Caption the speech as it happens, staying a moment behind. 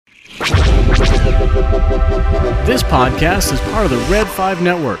This podcast is part of the Red 5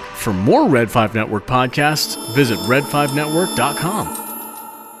 Network. For more Red 5 Network podcasts, visit red5network.com.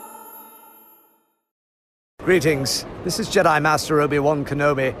 Greetings. This is Jedi Master Obi-Wan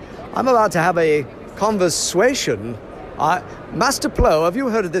Kenobi. I'm about to have a conversation. Master Plo, have you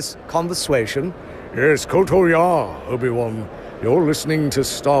heard of this conversation? Yes, Koto Ya, Obi-Wan. You're listening to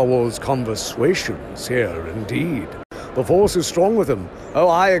Star Wars Conversations here, indeed. The Force is strong with them. Oh,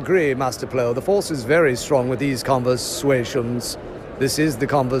 I agree, Master Plo. The Force is very strong with these conversations. This is the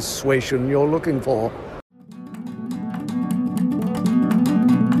conversation you're looking for.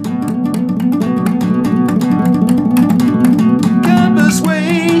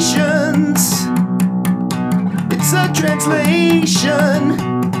 Conversations. It's a translation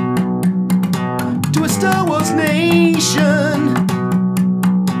to a Star Wars nation.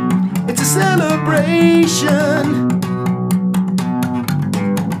 It's a celebration.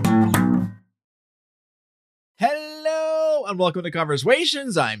 Hello and welcome to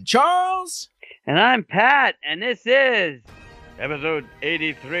Conversations. I'm Charles. And I'm Pat, and this is episode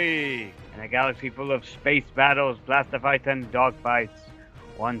 83. In a galaxy full of space battles, blaster fights, and dogfights,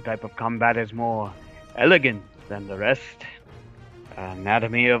 one type of combat is more elegant than the rest.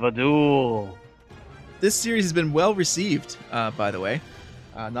 Anatomy of a Duel. This series has been well received, by the way.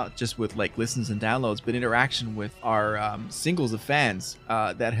 Not just with like listens and downloads, but interaction with our singles of fans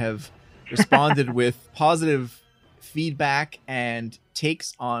that have responded with positive feedback and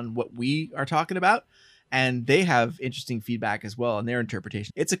takes on what we are talking about. And they have interesting feedback as well on their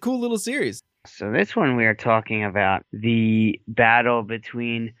interpretation. It's a cool little series. So this one we are talking about the battle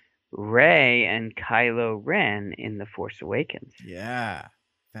between Rey and Kylo Ren in The Force Awakens. Yeah,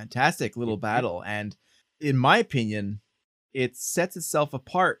 fantastic little battle. And in my opinion, it sets itself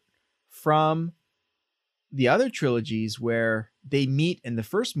apart from the other trilogies where they meet in the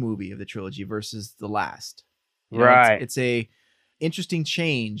first movie of the trilogy versus the last. You know, Right. It's a interesting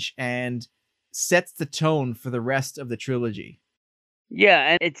change and sets the tone for the rest of the trilogy. Yeah,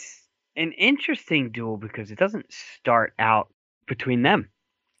 and it's an interesting duel because it doesn't start out between them.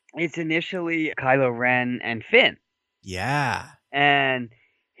 It's initially Kylo Ren and Finn, Yeah. and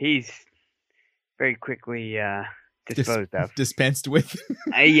he's very quickly disposed of. Dispensed with.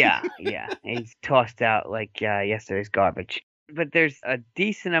 Yeah. He's tossed out like yesterday's garbage. But there's a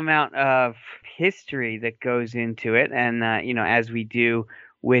decent amount of history that goes into it. And, as we do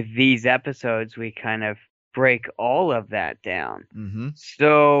with these episodes, we kind of break all of that down. Mm-hmm.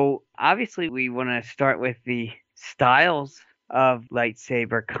 So obviously we want to start with the styles of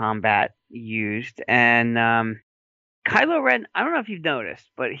lightsaber combat used. And Kylo Ren, I don't know if you've noticed,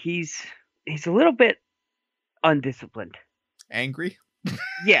 but he's a little bit undisciplined. Angry?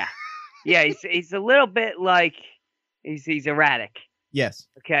 Yeah. He's a little bit like he's erratic. Yes.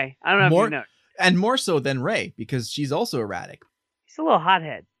 Okay. I don't know if you know. And more so than Rey, because she's also erratic. He's a little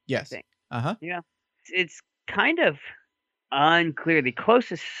hothead. Yes. Thing. Uh-huh. It's kind of unclear. The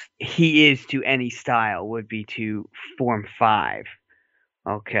closest he is to any style would be to Form 5.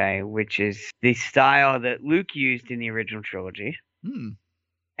 Okay, which is the style that Luke used in the original trilogy.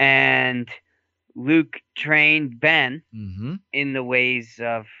 And Luke trained Ben in the ways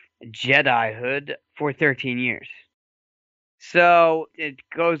of Jedihood for 13 years. So it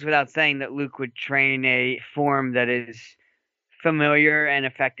goes without saying that Luke would train a form that is familiar and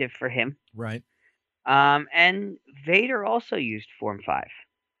effective for him. Right. And Vader also used Form 5.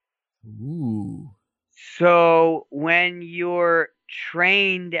 Ooh. So when you're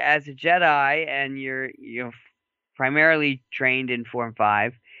trained as a Jedi and you're primarily trained in Form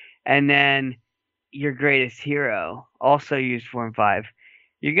 5, and then your greatest hero also used Form 5,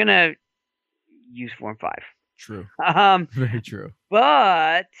 you're gonna use Form 5. True. Very Very true.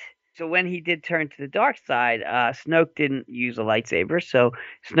 But so when he did turn to the dark side, Snoke didn't use a lightsaber, so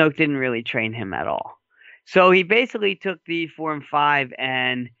Snoke didn't really train him at all. So he basically took the Form 5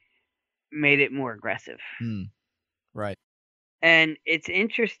 and made it more aggressive. Right. And it's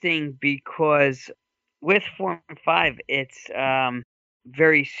interesting because with Form 5, it's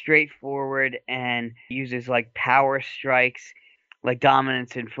very straightforward and uses like power strikes, like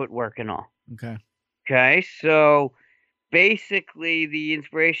dominance and footwork and all. Okay, so basically the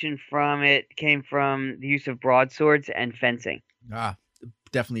inspiration from it came from the use of broadswords and fencing.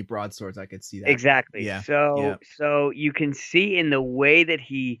 Definitely broadswords. I could see that. Exactly. Yeah. So you can see in the way that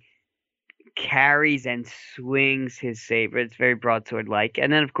he carries and swings his saber, it's very broadsword-like.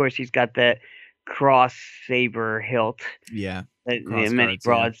 And then, of course, he's got the cross saber hilt. Yeah. That many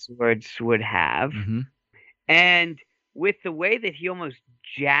broadswords would have. And with the way that he almost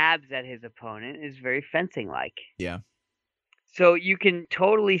jabs at his opponent is very fencing-like. Yeah. So you can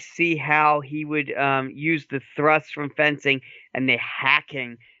totally see how he would use the thrust from fencing and the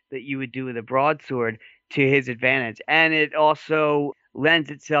hacking that you would do with a broadsword to his advantage. And it also lends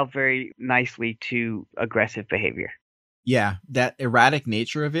itself very nicely to aggressive behavior. Yeah, that erratic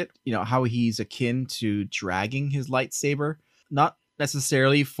nature of it, how he's akin to dragging his lightsaber, not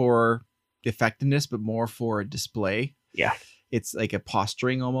necessarily for effectiveness, but more for display. Yeah. It's like a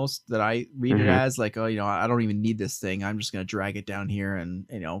posturing almost that I read it as, like, oh, I don't even need this thing. I'm just going to drag it down here and,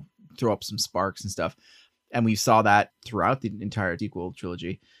 throw up some sparks and stuff. And we saw that throughout the entire sequel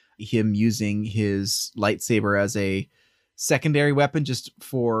trilogy, him using his lightsaber as a secondary weapon just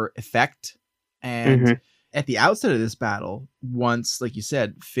for effect. And at the outset of this battle, once, like you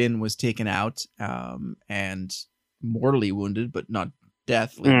said, Finn was taken out and mortally wounded, but not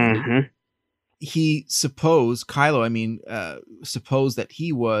deathly wounded. He supposed that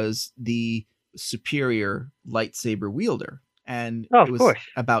he was the superior lightsaber wielder. And it was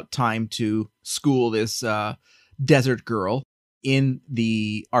about time to school this desert girl in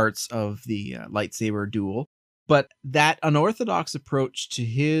the arts of the lightsaber duel. But that unorthodox approach to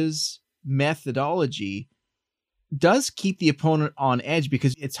his methodology does keep the opponent on edge,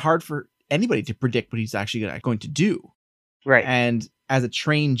 because it's hard for anybody to predict what he's actually going to do. Right. And as a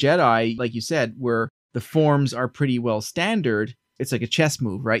trained Jedi, like you said, where the forms are pretty well standard, it's like a chess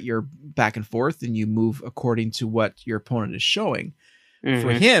move, right? You're back and forth and you move according to what your opponent is showing.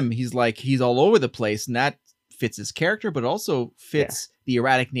 For him, he's all over the place, and that fits his character, but also fits the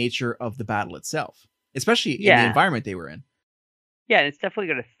erratic nature of the battle itself, especially in the environment they were in. Yeah, and it's definitely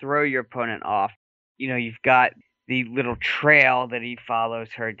going to throw your opponent off. You've got the little trail that he follows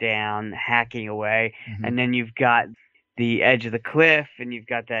her down, hacking away, and then you've got the edge of the cliff, and you've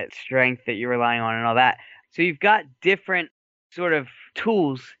got that strength that you're relying on and all that. So you've got different sort of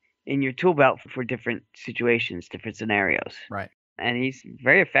tools in your tool belt for different situations, different scenarios. Right. And he's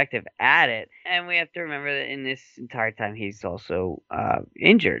very effective at it. And we have to remember that in this entire time, he's also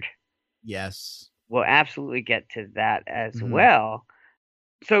injured. Yes. We'll absolutely get to that as well.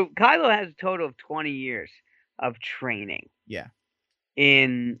 So Kylo has a total of 20 years of training. Yeah.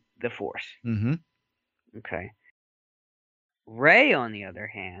 In the Force. Okay. Rey, on the other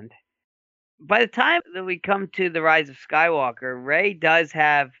hand, by the time that we come to the Rise of Skywalker, Rey does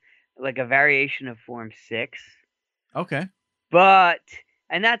have like a variation of Form 6. Okay.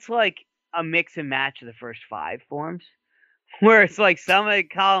 And that's like a mix and match of the first 5 forms, where it's like some of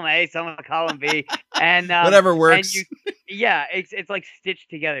column A, some of column B, and whatever works. And it's like stitched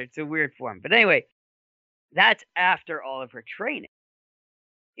together. It's a weird form. But anyway, that's after all of her training.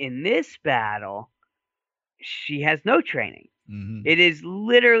 In this battle, she has no training. It is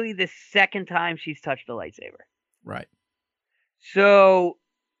literally the second time she's touched a lightsaber. Right. So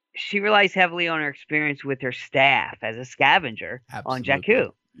she relies heavily on her experience with her staff as a scavenger on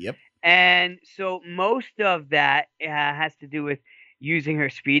Jakku. Yep. And so most of that has to do with using her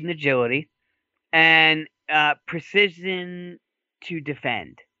speed and agility and precision to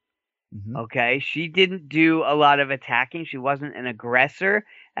defend. Okay. She didn't do a lot of attacking. She wasn't an aggressor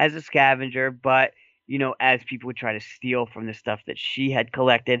as a scavenger, but as people would try to steal from the stuff that she had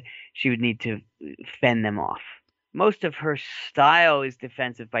collected, she would need to fend them off. Most of her style is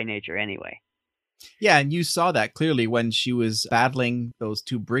defensive by nature anyway. Yeah, and you saw that clearly when she was battling those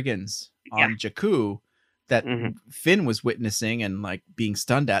 2 brigands on Jakku, that Finn was witnessing and like being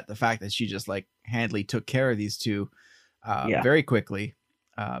stunned at the fact that she just like handily took care of these 2 very quickly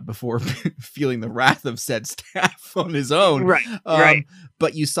before feeling the wrath of said staff on his own. Right.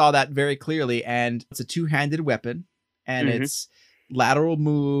 But you saw that very clearly, and it's a 2-handed weapon, and it's lateral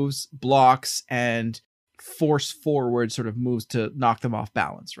moves, blocks, and force forward sort of moves to knock them off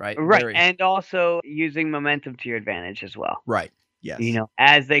balance, right? Right. And also using momentum to your advantage as well. Right. Yes.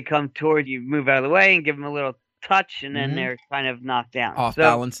 As they come toward you, move out of the way and give them a little touch, and then they're kind of knocked down. Off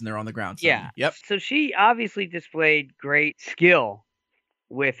balance, and they're on the ground. Yeah. Yep. So she obviously displayed great skill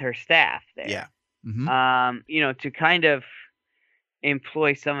with her staff there. Yeah. To kind of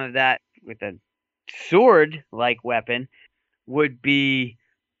employ some of that with a sword-like weapon would be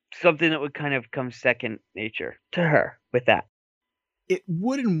something that would kind of come second nature to her with that. It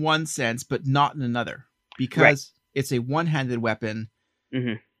would in one sense, but not in another, because it's a one-handed weapon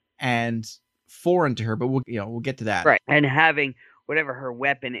and foreign to her, but we'll get to that. Right. And having whatever her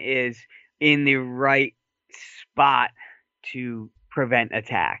weapon is in the right spot to prevent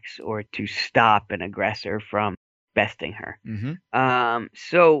attacks or to stop an aggressor from besting her.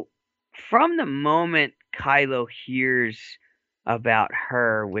 So from the moment Kylo hears about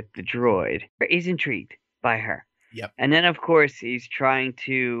her with the droid, he's intrigued by her. Yep. And then, of course, he's trying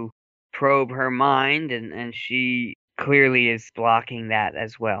to probe her mind, and she clearly is blocking that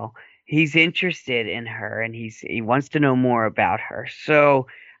as well. He's interested in her, and he wants to know more about her. So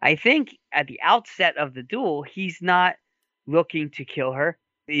I think at the outset of the duel, he's not looking to kill her.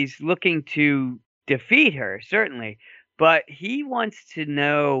 He's looking to defeat her, certainly, but he wants to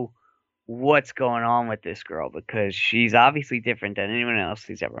know what's going on with this girl because she's obviously different than anyone else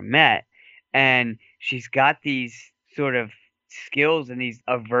he's ever met, and she's got these sort of skills and these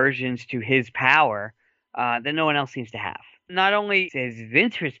aversions to his power that no one else seems to have. Not only is his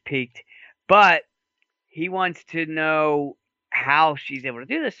interest piqued, but he wants to know how she's able to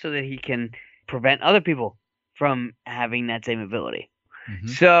do this so that he can prevent other people from having that same ability.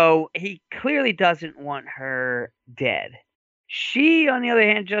 So he clearly doesn't want her dead. She, on the other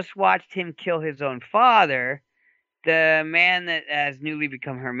hand, just watched him kill his own father, the man that has newly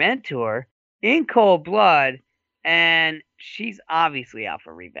become her mentor, in cold blood, and she's obviously out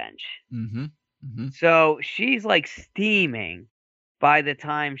for revenge. So she's like steaming by the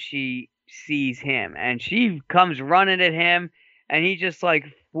time she sees him, and she comes running at him, and he just like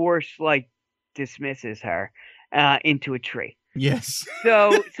dismisses her into a tree. Yes.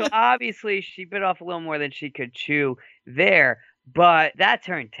 So obviously she bit off a little more than she could chew there, but that's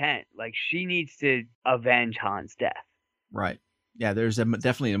her intent. Like, she needs to avenge Han's death. Right. Yeah, there's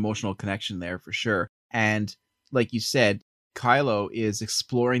definitely an emotional connection there for sure. And like you said, Kylo is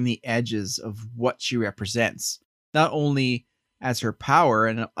exploring the edges of what she represents, not only as her power,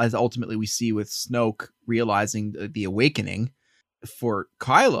 and as ultimately we see with Snoke realizing the awakening. For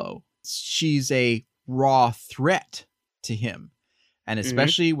Kylo, she's a raw threat to him. And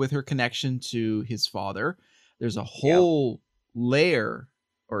especially with her connection to his father, there's a whole layer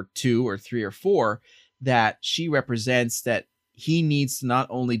or 2 or 3 or 4 that she represents that he needs to not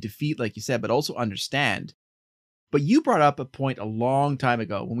only defeat, like you said, but also understand. But you brought up a point a long time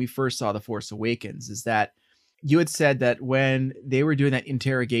ago when we first saw The Force Awakens, is that you had said that when they were doing that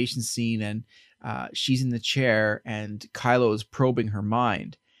interrogation scene and she's in the chair and Kylo is probing her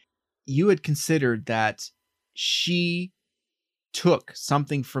mind, you had considered that she took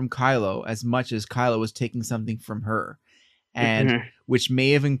something from Kylo as much as Kylo was taking something from her, and which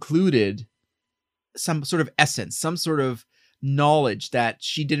may have included some sort of essence, some sort of knowledge that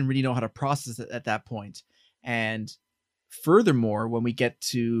she didn't really know how to process it at that point. And furthermore, when we get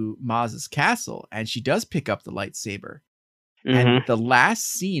to Maz's castle and she does pick up the lightsaber, and the last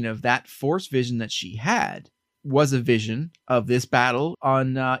scene of that Force vision that she had was a vision of this battle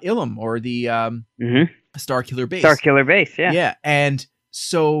on Ilum, or the Starkiller Base. Starkiller Base, yeah. Yeah, and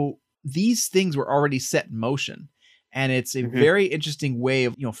so these things were already set in motion, and it's a very interesting way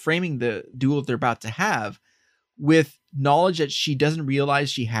of, framing the duel that they're about to have with knowledge that she doesn't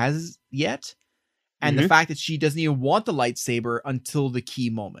realize she has yet, and the fact that she doesn't even want the lightsaber until the key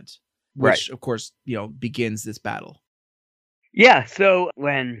moment, which of course, begins this battle. Yeah, so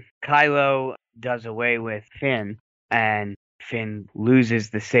when Kylo does away with Finn and Finn loses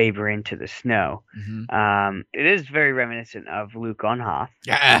the saber into the snow, it is very reminiscent of Luke on Hoth.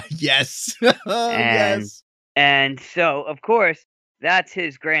 Yeah, yes. Yes. And so, of course, that's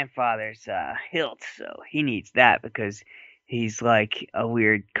his grandfather's hilt, so he needs that because he's like a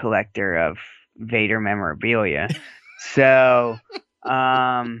weird collector of Vader memorabilia. So,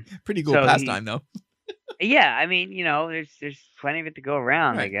 pretty cool pastime, though. Yeah, I mean, there's plenty of it to go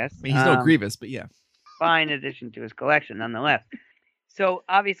around, I guess. I mean, he's no Grievous, but yeah. Fine addition to his collection, nonetheless. So,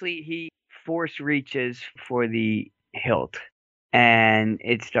 obviously, he force reaches for the hilt, and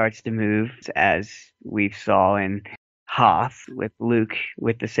it starts to move, as we saw in Hoth with Luke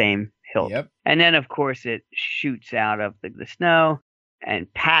with the same hilt. Yep. And then, of course, it shoots out of the snow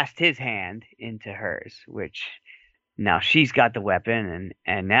and past his hand into hers, which now she's got the weapon,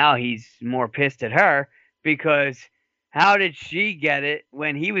 and now he's more pissed at her because how did she get it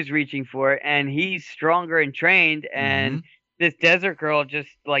when he was reaching for it, and he's stronger and trained, and this desert girl just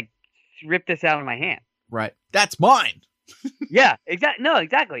like ripped this out of my hand. Right. That's mine. Yeah, exactly. No,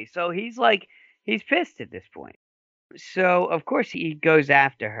 exactly. So he's pissed at this point. So of course he goes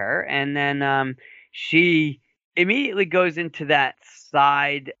after her, and then she immediately goes into that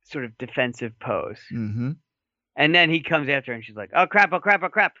side sort of defensive pose. And then he comes after her, and she's like, "Oh crap! Oh crap! Oh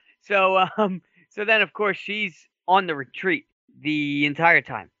crap!" So so then of course she's on the retreat the entire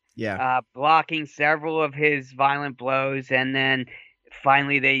time. Yeah. Blocking several of his violent blows, and then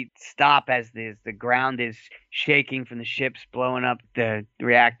finally they stop as the ground is shaking from the ships blowing up the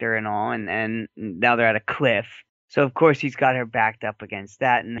reactor and all, and now they're at a cliff. So of course he's got her backed up against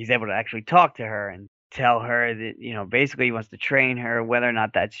that, and he's able to actually talk to her and tell her that, basically he wants to train her, whether or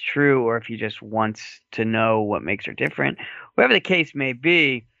not that's true, or if he just wants to know what makes her different. Whatever the case may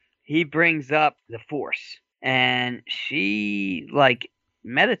be, he brings up the Force. and she like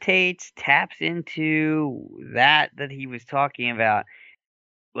meditates, taps into that he was talking about.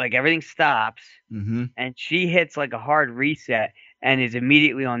 Like everything stops, Mm-hmm. and she hits like a hard reset and is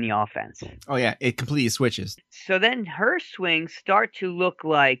immediately on the offense. Oh yeah, it completely switches. So then her swings start to look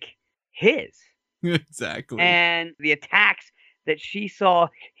like his. Exactly. And the attacks that she saw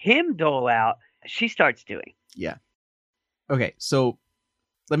him dole out, she starts doing. Yeah. Okay, so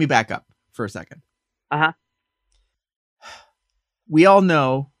let me back up for a second. Uh-huh. We all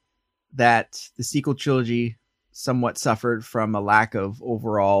know that the sequel trilogy somewhat suffered from a lack of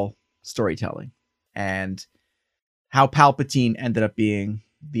overall storytelling, and how Palpatine ended up being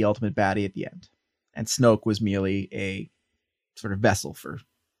the ultimate baddie at the end. And Snoke was merely a sort of vessel for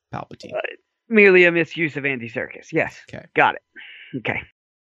Palpatine. Merely a misuse of Andy Serkis. Yes. Okay. Got it. Okay.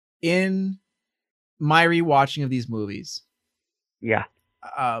 In my rewatching of these movies, Yeah.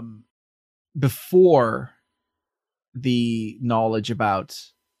 before the knowledge about,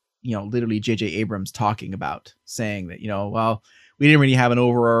 literally J.J. Abrams talking about saying that, well, we didn't really have an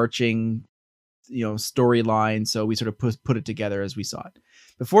overarching, storyline, so we sort of put it together as we saw it.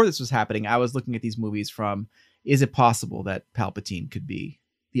 Before this was happening, I was looking at these movies from, is it possible that Palpatine could be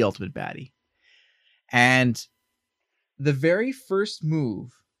the ultimate baddie? And the very first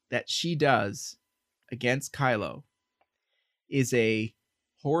move that she does against Kylo is a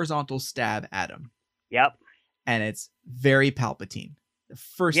horizontal stab at him. Yep. And it's very Palpatine. The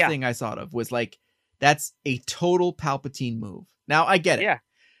first thing I thought of was like, that's a total Palpatine move. Now I get it. Yeah.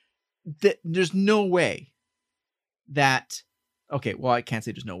 There's no way that, okay, well, I can't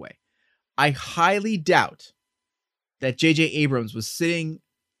say there's no way. I highly doubt that J.J. Abrams was sitting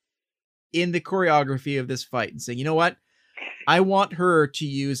in the choreography of this fight and saying, you know what? I want her to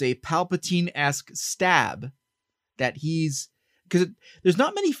use a Palpatine-esque stab that he's, because there's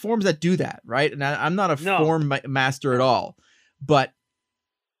not many forms that do that, right? And I'm not a form master at all. But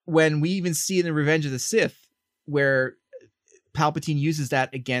when we even see in the Revenge of the Sith, where Palpatine uses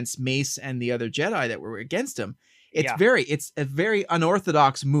that against Mace and the other Jedi that were against him, it's a very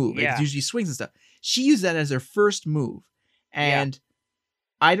unorthodox move. Yeah. It's usually swings and stuff. She used that as her first move. And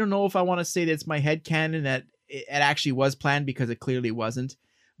I don't know if I want to say that it's my headcanon that it actually was planned, because it clearly wasn't.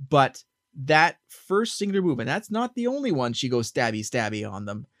 But that first singular move, and that's not the only one she goes stabby on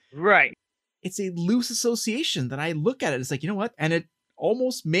them. Right. It's a loose association that I look at it. It's like, you know what? And it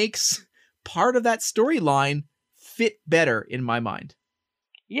almost makes part of that storyline fit better in my mind.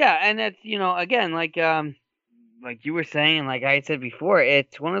 Yeah, and that's, again, like you were saying, and like I had said before,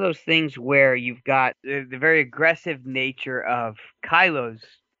 it's one of those things where you've got the very aggressive nature of Kylo's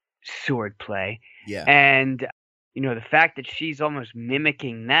sword play. Yeah. And, the fact that she's almost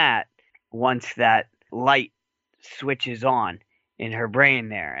mimicking that once that light switches on in her brain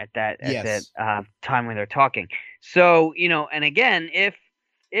there at that time when they're talking. So, and again, if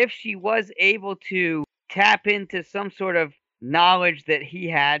she was able to tap into some sort of knowledge that he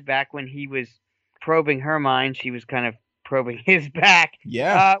had back when he was probing her mind, she was kind of probing his back.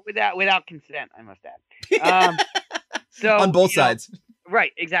 Yeah. Without consent, I must add. So on both sides.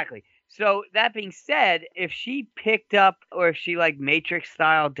 Right, exactly. So that being said, if she picked up, or if she like Matrix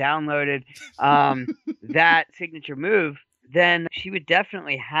style downloaded that signature move, then she would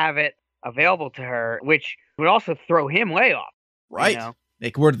definitely have it available to her, which would also throw him way off. Right.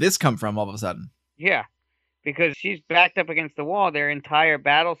 Like, where did this come from all of a sudden? Yeah. Because she's backed up against the wall their entire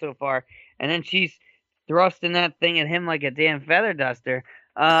battle so far, and then she's thrusting that thing at him like a damn feather duster.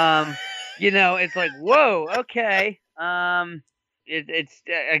 It's like, whoa, okay. It's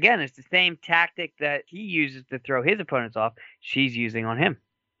the same tactic that he uses to throw his opponents off, she's using on him.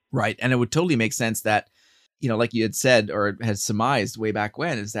 Right. And it would totally make sense that, like you had said or had surmised way back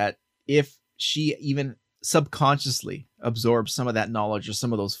when, is that if she even subconsciously absorbs some of that knowledge or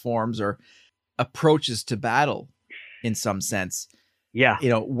some of those forms or approaches to battle in some sense,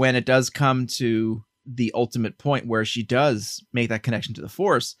 when it does come to the ultimate point where she does make that connection to the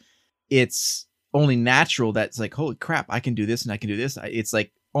Force, it's only natural that it's like, holy crap, I can do this and I can do this. It's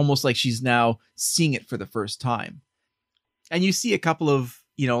like almost like she's now seeing it for the first time. And you see a couple of,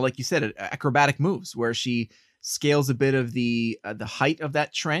 like you said, acrobatic moves where she scales a bit of the height of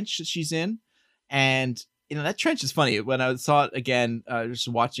that trench that she's in. And, that trench is funny. When I saw it again, just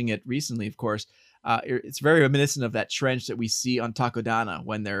watching it recently, of course, it's very reminiscent of that trench that we see on Takodana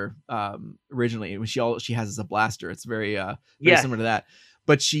when they're originally, when she has as a blaster. It's very similar to that.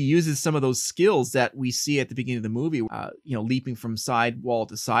 But she uses some of those skills that we see at the beginning of the movie, leaping from side wall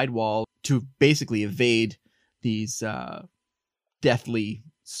to side wall to basically evade these deathly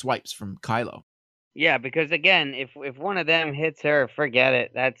swipes from Kylo. Yeah, because again, if one of them hits her, forget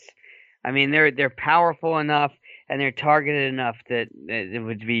it. That's I mean, they're powerful enough and they're targeted enough that it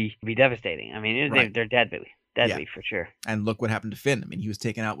would be devastating. I mean, Right. they're deadly for sure. And look what happened to Finn. I mean, he was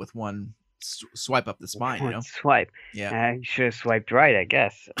taken out with one swipe up the spine. One swipe. Yeah. You should have swiped right, I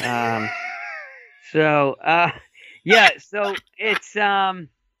guess. So it's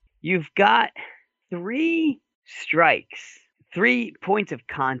you've got 3 strikes, 3 points of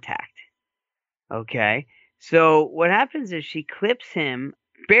contact. Okay. So what happens is she clips him,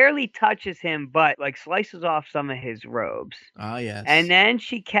 barely touches him, but like slices off some of his robes. Ah, yes. And then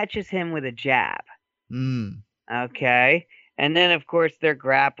she catches him with a jab. Okay. And then of course they're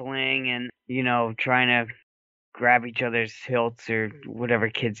grappling and, trying to grab each other's hilts or whatever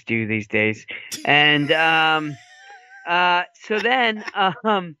kids do these days. And so then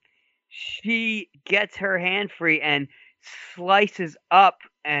she gets her hand free and slices up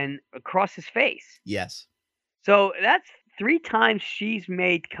and across his face. Yes. So that's 3 times she's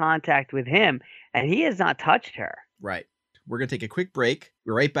made contact with him, and he has not touched her. Right. We're going to take a quick break.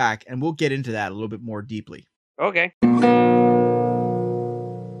 We're right back, and we'll get into that a little bit more deeply. Okay.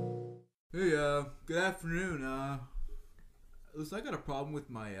 Hey, good afternoon. Listen, I got a problem with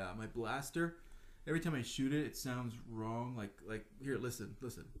my my blaster. Every time I shoot it, it sounds wrong. Like here, listen.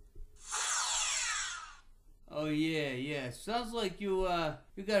 Oh yeah. Sounds like you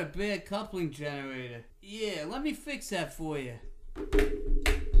got a bad coupling generator. Yeah, let me fix that for you.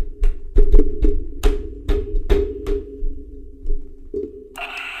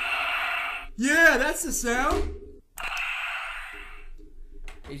 Yeah, that's the sound.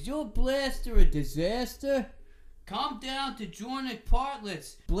 Is your blaster a disaster? Come down to Jornik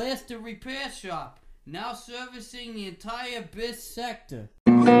Partlets Blaster Repair Shop, now servicing the entire BIS sector.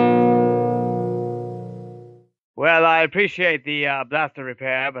 Well, I appreciate the blaster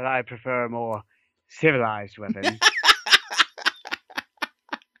repair, but I prefer a more civilized weapon.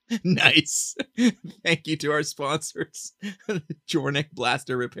 Nice. Thank you to our sponsors, Jornik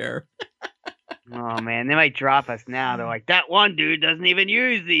Blaster Repair. Oh, man, they might drop us now. They're like, that one dude doesn't even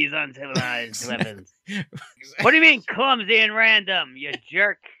use these uncivilized weapons. What do you mean clumsy and random, you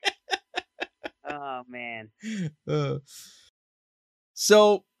jerk? Oh, man.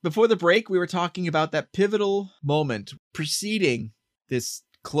 So, before the break, we were talking about that pivotal moment preceding this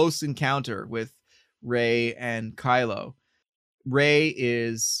close encounter with Rey and Kylo. Rey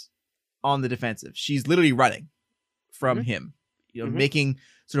is on the defensive. She's literally running from him, making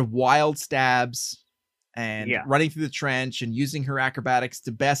sort of wild stabs and running through the trench and using her acrobatics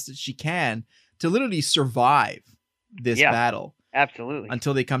the best that she can to literally survive this battle. Absolutely.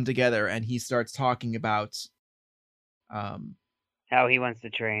 Until they come together and he starts talking about how he wants to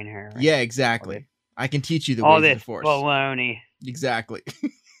train her. Right? Yeah, exactly. I can teach you the all ways this of the Force. Baloney. Exactly.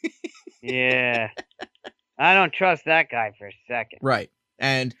 Yeah. I don't trust that guy for a second. Right.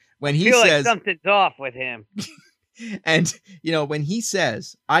 And when he feel says like something's off with him. And, when he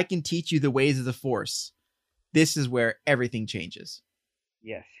says, I can teach you the ways of the Force, this is where everything changes.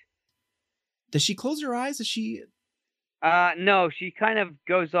 Yes. Does she close her eyes? Does she? No, she kind of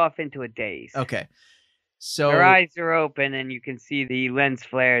goes off into a daze. Okay. So her eyes are open and you can see the lens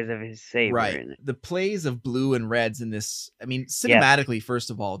flares of his saber. Right. The plays of blue and reds in this, I mean, cinematically,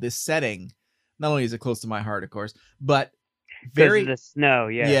 first of all, this setting, not only is it close to my heart, of course, but very... Because of the snow,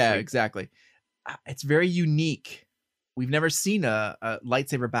 yeah. Yeah, exactly. It's very unique. We've never seen a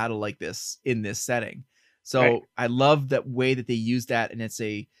lightsaber battle like this in this setting. So I love that way that they use that, and it's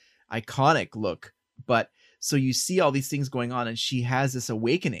a iconic look. But so you see all these things going on, and she has this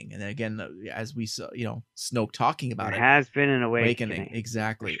awakening. And then again, as we saw, Snoke talking about there has been an awakening.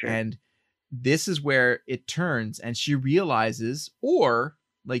 Exactly. Sure. And this is where it turns, and she realizes, or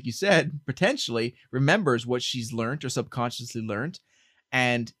like you said, potentially remembers what she's learned or subconsciously learned,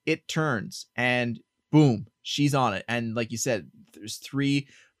 and it turns, and boom, she's on it. And like you said, there's 3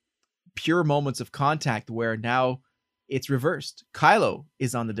 pure moments of contact where now it's reversed. Kylo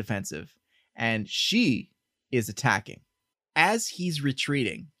is on the defensive and she is attacking. As he's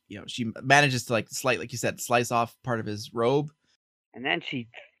retreating, she manages to like you said, slice off part of his robe. And then she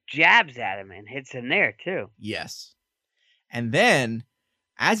jabs at him and hits him there too. Yes. And then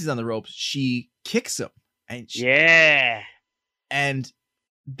as he's on the ropes, she kicks him. And and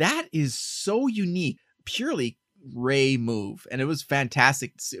that is so unique, purely Rey move. And it was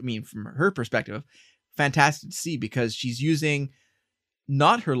fantastic. I mean, from her perspective, fantastic to see, because she's using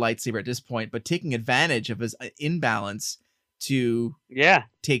not her lightsaber at this point, but taking advantage of his imbalance to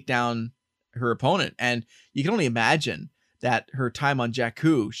take down her opponent. And you can only imagine that her time on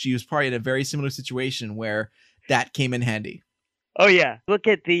Jakku, she was probably in a very similar situation where that came in handy. Oh yeah. Look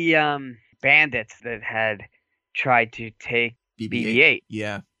at the bandits that had tried to take BB-8.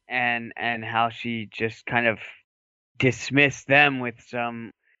 Yeah. and how she just kind of dismissed them with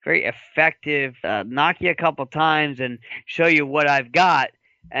some very effective knock you a couple times and show you what I've got,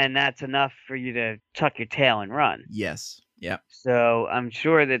 and that's enough for you to tuck your tail and run. Yes. Yeah. So I'm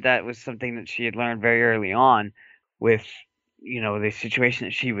sure that was something that she had learned very early on with, the situation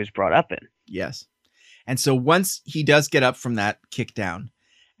that she was brought up in. Yes. And so once he does get up from that kick down,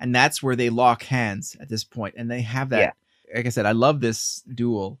 and that's where they lock hands at this point, and they have that. Like I said, I love this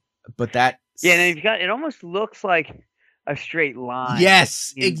duel, but that. Yeah, and you've got, it almost looks like a straight line.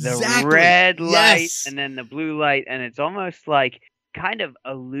 Yes, The exactly. red light Yes. and then the blue light, and it's almost like kind of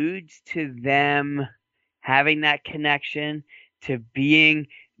alludes to them having that connection, to being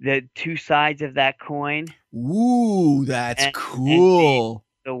the two sides of that coin. Ooh, that's cool.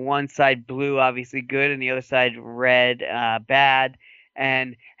 The one side blue, obviously good, and the other side red, bad,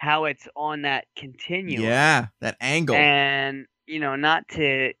 and how it's on that continuum. Yeah, that angle. And, not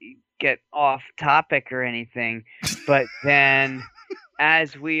to get off topic or anything, but then,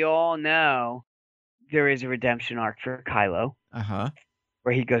 as we all know, there is a redemption arc for Kylo.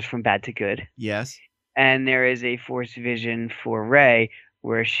 Where he goes from bad to good. Yes. And there is a Force vision for Rey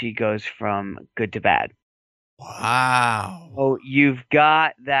where she goes from good to bad. Wow. Oh, you've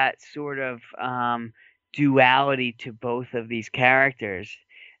got that sort of duality to both of these characters.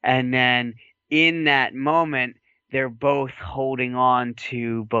 And then in that moment, they're both holding on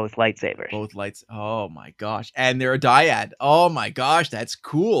to both lightsabers. Both lights. Oh my gosh. And they're a dyad. Oh my gosh, that's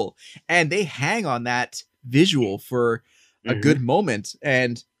cool. And they hang on that visual for a good moment.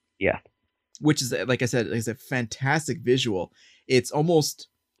 And which is, like I said, is a fantastic visual. It's almost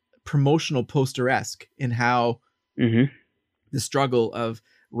promotional poster-esque in how the struggle of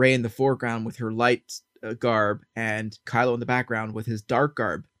Rey in the foreground with her light garb and Kylo in the background with his dark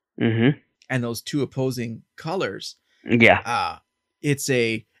garb, and those two opposing colors. And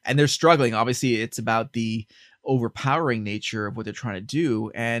they're struggling. Obviously, it's about the overpowering nature of what they're trying to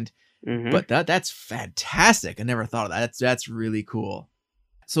do. And but that's fantastic. I never thought of that. That's really cool.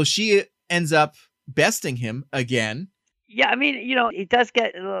 So she ends up besting him again. Yeah, I mean, he does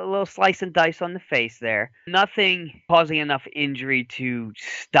get a little slice and dice on the face there. Nothing causing enough injury to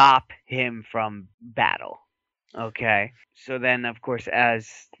stop him from battle. Okay. So then, of course, as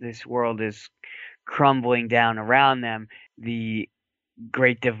this world is crumbling down around them, the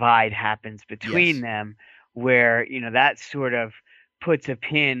great divide happens between them where, that sort of puts a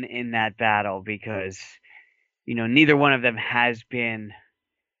pin in that battle because, neither one of them has been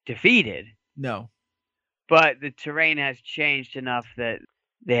defeated. No. But the terrain has changed enough that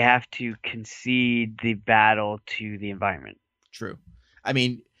they have to concede the battle to the environment. True. I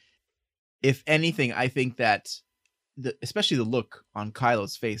mean, if anything, I think that especially the look on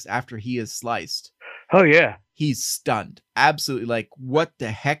Kylo's face after he is sliced. Oh, yeah. He's stunned. Absolutely. Like, what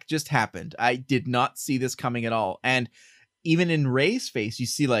the heck just happened? I did not see this coming at all. And even in Rey's face, you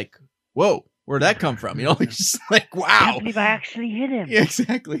see like, whoa, where'd that come from? It's just like, wow. I can't believe I actually hit him. Yeah,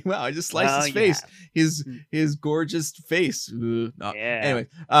 exactly. Wow, I just sliced his face. His gorgeous face. Anyway,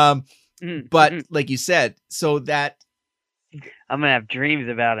 but like you said, so that I'm gonna have dreams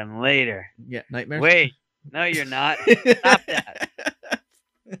about him later. Yeah, nightmares. Wait, no, you're not. Stop that.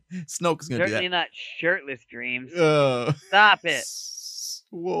 Snoke is gonna do that. Certainly not shirtless dreams. Stop it.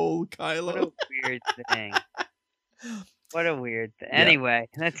 Whoa, Kylo. What a weird thing. What a weird thing. Anyway,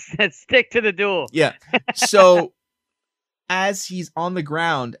 let's stick to the duel. Yeah. So as he's on the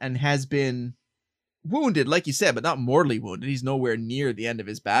ground and has been wounded, like you said, but not mortally wounded. He's nowhere near the end of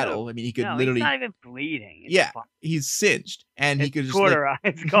his battle. I mean, he could literally. He's not even bleeding. It's fine. He's singed, and he could just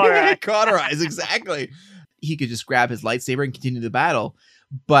cauterized. Cauterized, exactly. He could just grab his lightsaber and continue the battle.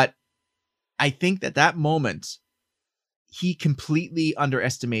 But I think that moment, he completely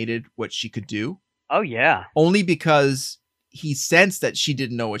underestimated what she could do. Oh yeah. Only because he sensed that she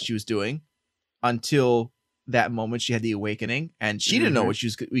didn't know what she was doing until that moment she had the awakening, and she didn't know what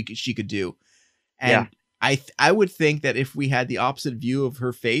she could do. And I would think that if we had the opposite view of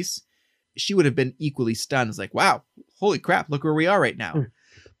her face, she would have been equally stunned. It's like, wow, holy crap, look where we are right now.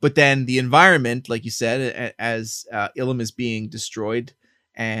 But then the environment, like you said, as Ilum is being destroyed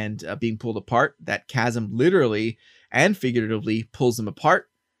and being pulled apart, that chasm literally and figuratively pulls them apart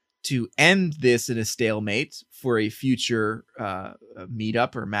to end this in a stalemate for a future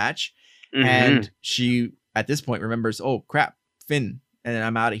meetup or match. And she, at this point, remembers, oh crap, Finn, and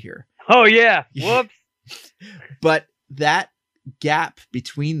I'm out of here. Oh yeah. Whoops. But that gap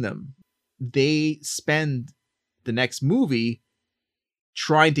between them, they spend the next movie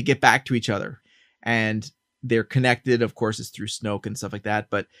trying to get back to each other. And they're connected, of course, is through Snoke and stuff like that.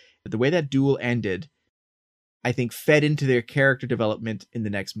 But the way that duel ended, I think, fed into their character development in the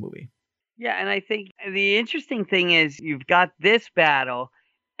next movie. Yeah, and I think the interesting thing is you've got this battle,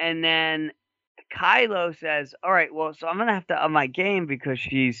 and then Kylo says, all right, well, so I'm going to have to up my game because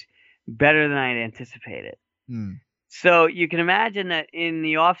she's better than I'd anticipated. Hmm. So you can imagine that in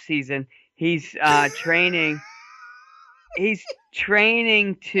the off season, he's training. He's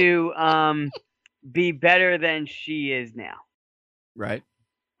training to be better than she is now. Right.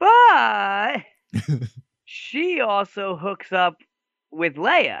 But she also hooks up with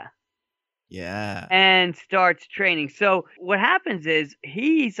Leia. Yeah. And starts training. So what happens is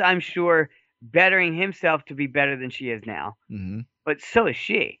he's, I'm sure, bettering himself to be better than she is now. Mm-hmm. But so is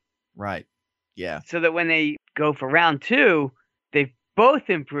she. Right. Yeah. So that when they go for round 2, they've both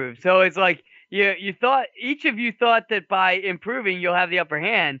improved. So it's like you thought, each of you thought that by improving you'll have the upper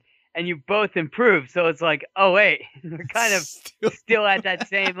hand, and you both improved. So it's like, oh wait, we're kind of still at that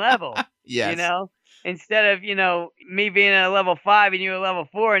same level. Yes. You know? Instead of, me being at a level 5 and you at level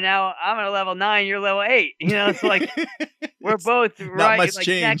 4, now I'm at a level 9, you're level 8. It's like we're both right, much like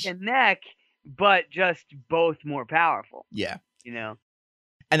change. neck and neck, but just both more powerful. Yeah.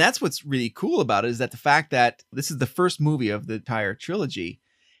 And that's what's really cool about it, is that the fact that this is the first movie of the entire trilogy,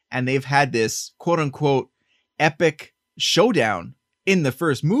 and they've had this quote unquote epic showdown in the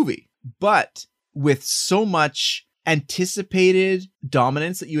first movie, but with so much anticipated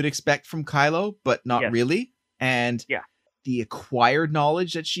dominance that you would expect from Kylo, but not really. And the acquired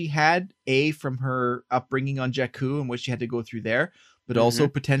knowledge that she had, from her upbringing on Jakku and what she had to go through there, but also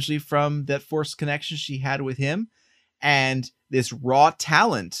potentially from that Force connection she had with him, and this raw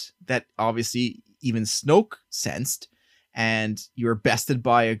talent that obviously even Snoke sensed, and you were bested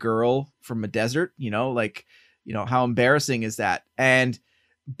by a girl from a desert, how embarrassing is that?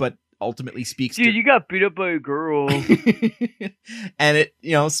 But ultimately speaks to... Dude, you got beat up by a girl. And it,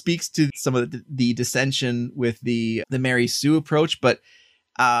 speaks to some of the dissension with the Mary Sue approach, but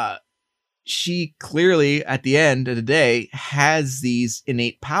she clearly, at the end of the day, has these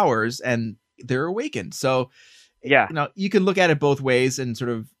innate powers, and they're awakened. So, you can look at it both ways and sort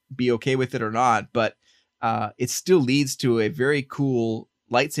of be okay with it or not, but it still leads to a very cool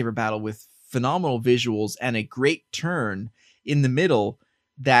lightsaber battle with phenomenal visuals and a great turn in the middle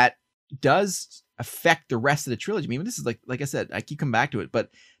that does affect the rest of the trilogy. I mean, this is like I said, I keep coming back to it,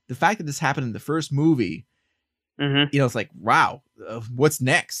 but the fact that this happened in the first movie, it's like, wow, what's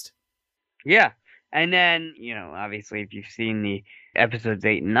next? Yeah. And then, obviously if you've seen the episodes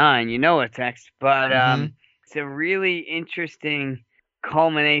 8 and 9, you know what's next, but it's a really interesting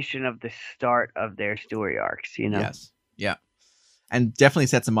culmination of the start of their story arcs, Yes. Yeah. And definitely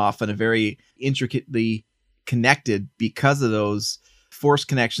sets them off on a very intricately connected, because of those Force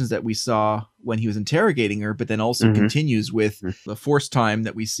connections that we saw when he was interrogating her, but then also continues with the Force time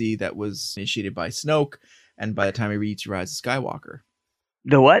that we see that was initiated by Snoke, and by the time he reads Rise of Skywalker.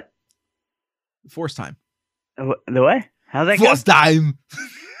 The what? Force time. The what? How's that Force time!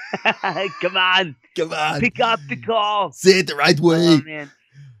 Come on. Pick up the call. Say it the right way. Oh, man.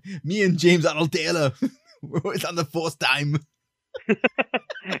 Me and James Arnold Taylor, we're always on the Force time.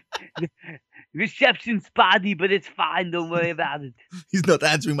 Reception's spotty, but it's fine. Don't worry about it. He's not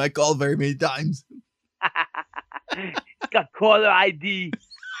answering my call very many times. He's got caller ID.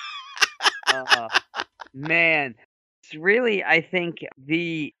 Man. It's really, I think,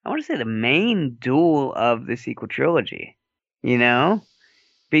 the main duel of the sequel trilogy.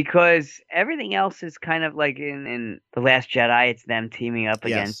 Because everything else is kind of like in The Last Jedi, it's them teaming up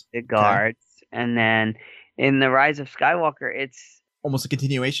against the guards. Okay. And then in The Rise of Skywalker, it's almost a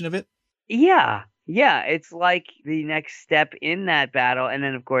continuation of it. Yeah. It's like the next step in that battle. And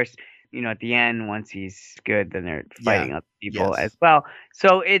then, of course, at the end, once he's good, then they're fighting other people as well.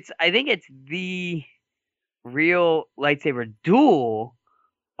 So I think it's the real lightsaber duel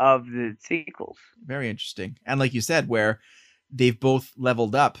of the sequels. Very interesting. And like you said, where they've both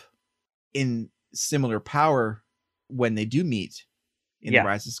leveled up in similar power when they do meet in The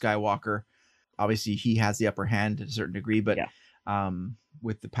Rise of Skywalker. Obviously, he has the upper hand to a certain degree, but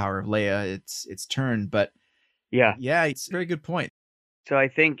with the power of Leia, it's turned. But it's a very good point. So I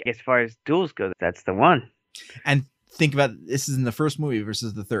think as far as duels go, that's the one. And think about this is in the first movie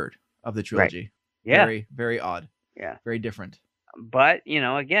versus the third of the trilogy. Right. Yeah. Very, very odd. Yeah. Very different. But,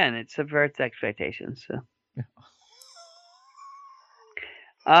 again, it subverts expectations. So.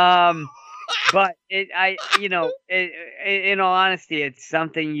 But in all honesty, it's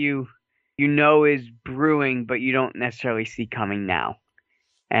something you is brewing, but you don't necessarily see coming now.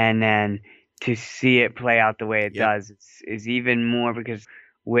 And then to see it play out the way it does is even more, because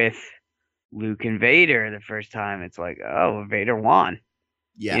with Luke and Vader the first time, it's like, oh, Vader won.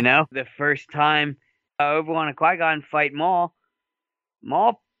 Yeah. The first time Obi-Wan and Qui-Gon fight Maul.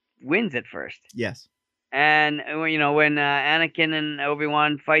 Maul wins at first. Yes. And, when Anakin and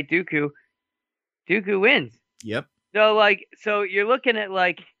Obi-Wan fight Dooku, Dooku wins. Yep. So you're looking at,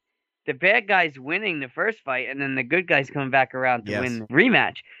 the bad guys winning the first fight, and then the good guys coming back around to win the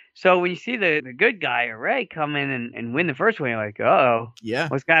rematch. So when you see the good guy, Rey, come in and win the first one, you're like, uh-oh. Yeah.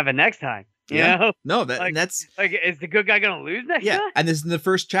 What's going to happen next time? You Yeah. know? No, that's... is the good guy going to lose next time? And this is the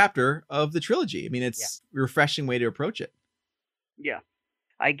first chapter of the trilogy. I mean, it's a refreshing way to approach it. Yeah.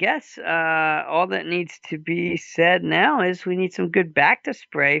 I guess all that needs to be said now is we need some good Bacta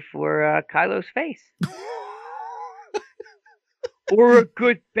spray for Kylo's face. Or a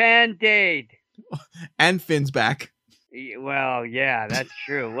good Band-Aid. And Finn's back. Well, yeah, that's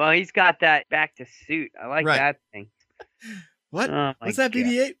true. Well, he's got that Bacta suit. I like that thing. What? Oh, what's that,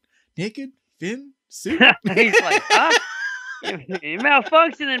 BB-8? Naked? Finn? Suit? He's like, huh? You're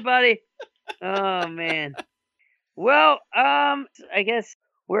malfunctioning, buddy. Oh, man. Well, I guess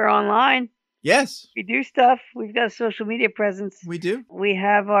we're online. Yes. We do stuff. We've got a social media presence. We do. We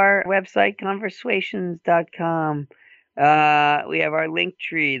have our website, conversations.com. We have our link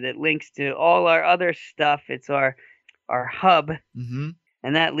tree that links to all our other stuff. It's our hub. Mm-hmm.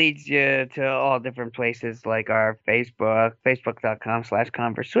 And that leads you to all different places like our Facebook,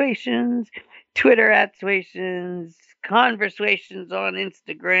 facebook.com/conversations, Twitter @Swations, Conversations on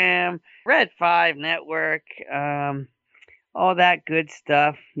Instagram, Red 5 Network, all that good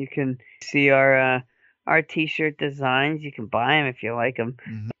stuff. You can see our t-shirt designs. You can buy them if you like them.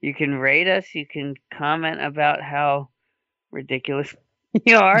 Mm-hmm. You can rate us. You can comment about how ridiculous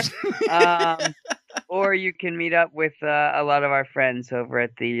you are. Or you can meet up with a lot of our friends over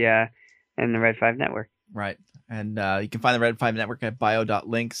at in the Red 5 Network. Right. And you can find the Red 5 Network at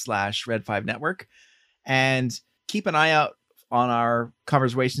bio.link/Red5Network. And keep an eye out on our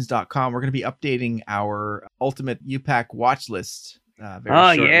conversations.com. We're going to be updating our Ultimate UPAC watch list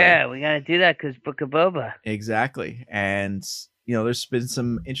very shortly. Yeah. We got to do that because Book of Boba. Exactly. And, there's been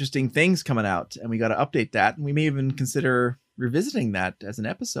some interesting things coming out, and we got to update that. And we may even consider revisiting that as an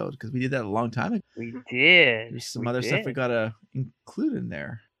episode because we did that a long time ago. We did. There's some other stuff we got to include in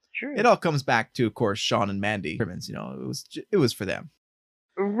there. True. It all comes back to, of course, Sean and Mandy. It was for them.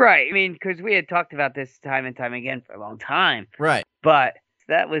 Right. I mean, because we had talked about this time and time again for a long time. Right. But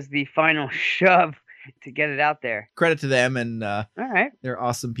that was the final shove to get it out there. Credit to them, and all right, they're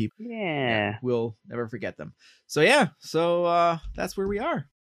awesome people. Yeah. We'll never forget them. So that's where we are.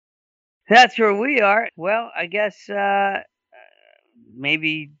 That's where we are. Well, I guess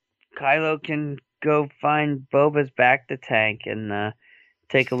maybe Kylo can go find Boba's Bacta tank and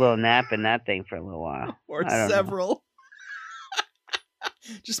take a little nap in that thing for a little while. Or several.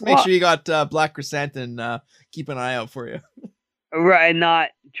 Just make sure you got Black Chrysanthemum and keep an eye out for you. Right, and not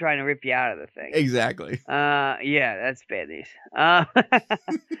trying to rip you out of the thing. Exactly. Yeah, that's bad news. All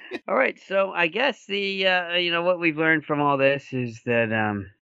right, so I guess the what we've learned from all this is that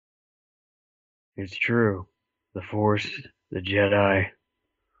it's true. The Force, the Jedi,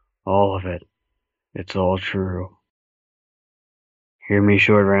 all of it. It's all true. Hear me,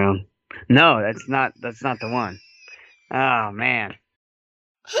 Short Round? No, that's not the one. Oh man.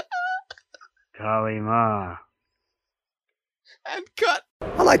 Kali Ma. And cut.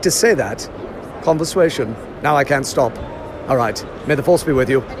 I like to say that. Conversation. Now I can't stop. All right. May the Force be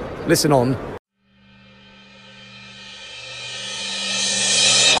with you. Listen on.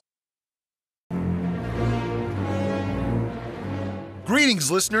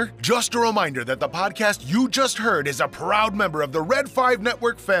 Greetings, listener. Just a reminder that the podcast you just heard is a proud member of the Red 5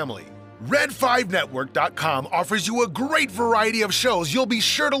 Network family. Red5Network.com offers you a great variety of shows you'll be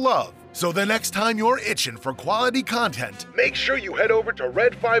sure to love. So the next time you're itching for quality content, make sure you head over to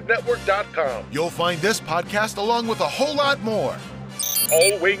Red5Network.com. You'll find this podcast along with a whole lot more.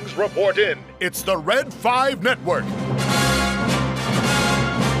 All wings report in. It's the Red 5 Network.